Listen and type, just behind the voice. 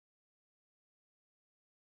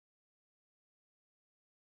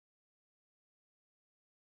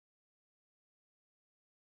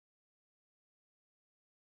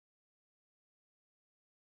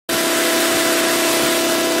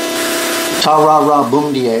Ta-ra-ra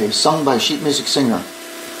boom-die, sung by sheet music singer.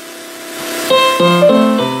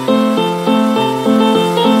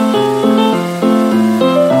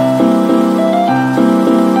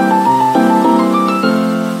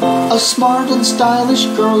 A smart and stylish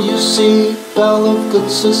girl you see, belle of good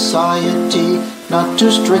society, not too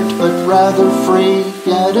strict but rather free,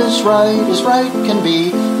 yet as right can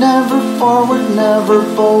be. Never forward, never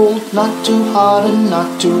bold, not too hot and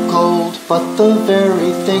not too cold, but the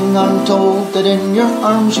very thing I'm told that in your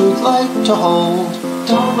arms you'd like to hold.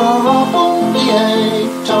 Ta-ra-ra boom-die,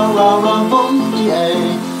 ta-ra-ra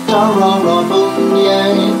boom-die, ta-ra-ra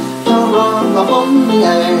boom-die, ta-ra-ra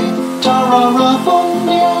boom-die, ta-ra-ra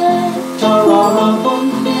boom-die, ta-ra-ra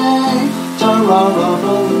boom-die, ta-ra-ra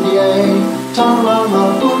boom-die, ta-ra-ra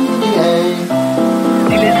boom-die.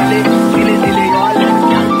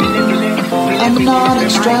 I'm not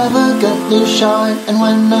extravagantly shy, and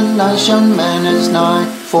when a nice young man is nigh,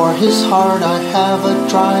 for his heart I have a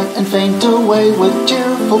try, and faint away with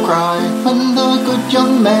tearful cry. When the good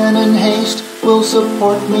young man in haste will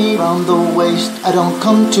support me round the waist, I don't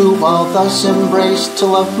come to while thus embraced,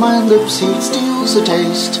 till of my lips he steals a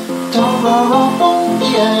taste. Ta-ra-ra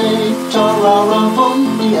boom-die, ta-ra-ra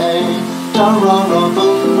boom-die, ta-ra-ra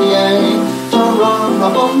boom-die, ta-ra-ra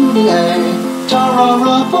boom-die,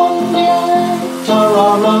 ta-ra-ra boom-die,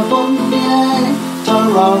 ta-ra-ra boom-die,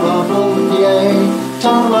 ta-ra-ra boom-die,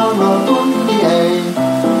 ta-ra-ra boom-die.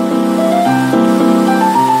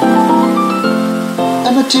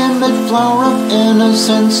 I'm a timid flower of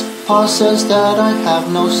innocence, Pa says that I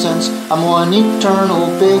have no sense, I'm one eternal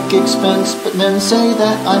big expense, but men say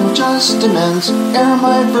that I'm just immense. Ere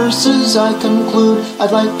my verses I conclude,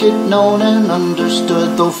 I'd like it known and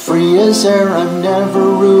understood, though free as air I'm never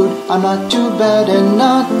rude, I'm not too bad and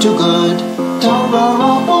not too good.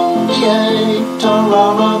 Ta-ra-ra boom-die,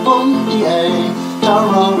 ta-ra-ra boom-die,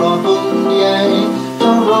 ta-ra-ra boom-die,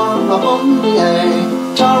 ta-ra-ra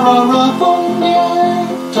boom-die, ta-ra-ra boom-die,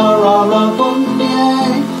 ta-ra-ra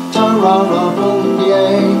boom-die, ta-ra-ra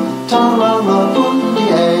boom-die, ta-ra-ra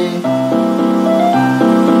boom-die.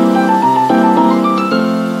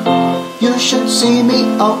 You should see me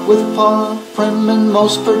out with Pa, prim and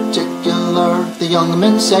most particular. The young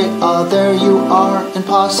men say, ah, there you are, and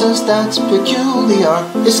Pa says that's peculiar.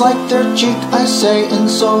 It's like their cheek, I say, and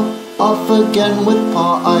so off again with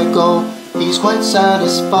Pa I go. He's quite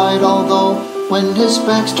satisfied, although when his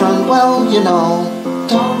back's turned, well, you know.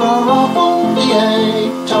 Ta-ra-ra boom-die,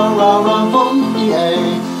 ta-ra-ra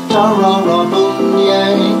boom-die, ta-ra-ra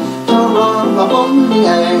boom-die, ta-ra-ra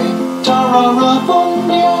boom-die, ta-ra-ra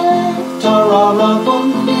boom-die, ta-ra-ra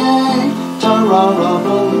boom-die, ta-ra-ra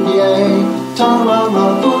boom-die, ta-ra-ra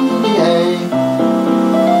boom-die.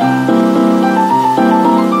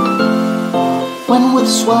 When with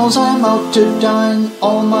swells I'm out to dine,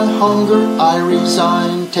 all my hunger I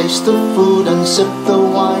resign, taste the food and sip the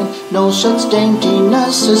wine, no such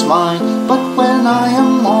daintiness is mine. But when I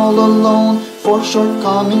am all alone, for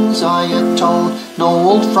shortcomings I atone, no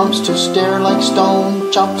old frumps to stare like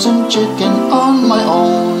stone, chops and chicken on my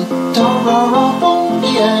own. Ta-ra-ra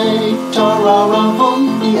boom-die, ta-ra-ra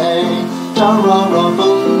boom-die, ta-ra-ra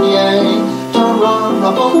boom-die,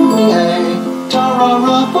 ta-ra-ra boom-die,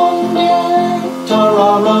 ta-ra-ra boom-die,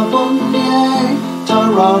 ta-ra-ra boom-die,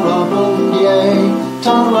 ta-ra-ra boom-die,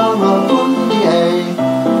 ta-ra-ra boom-die.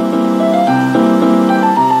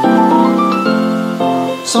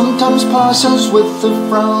 Sometimes Pa says with a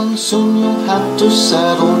frown, soon you'll have to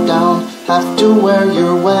settle down, have to wear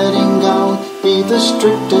your wedding gown, be the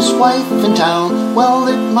strictest wife in town. Well,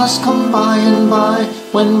 it must come by and by,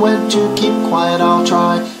 when wed to keep quiet I'll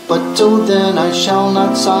try, but till then I shall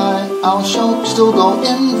not sigh, I shall still go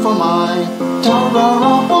in for my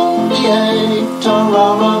ta-ra-ra boom-die,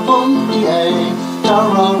 ta-ra-ra boom-die,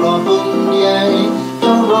 ta-ra-ra boom-die,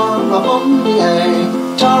 ta-ra-ra boom-die,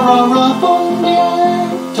 ta-ra-ra boom-die,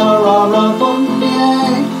 ta-ra-ra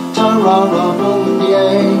boom-die, ta-ra-ra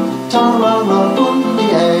boom-die, ta-ra-ra boom-die.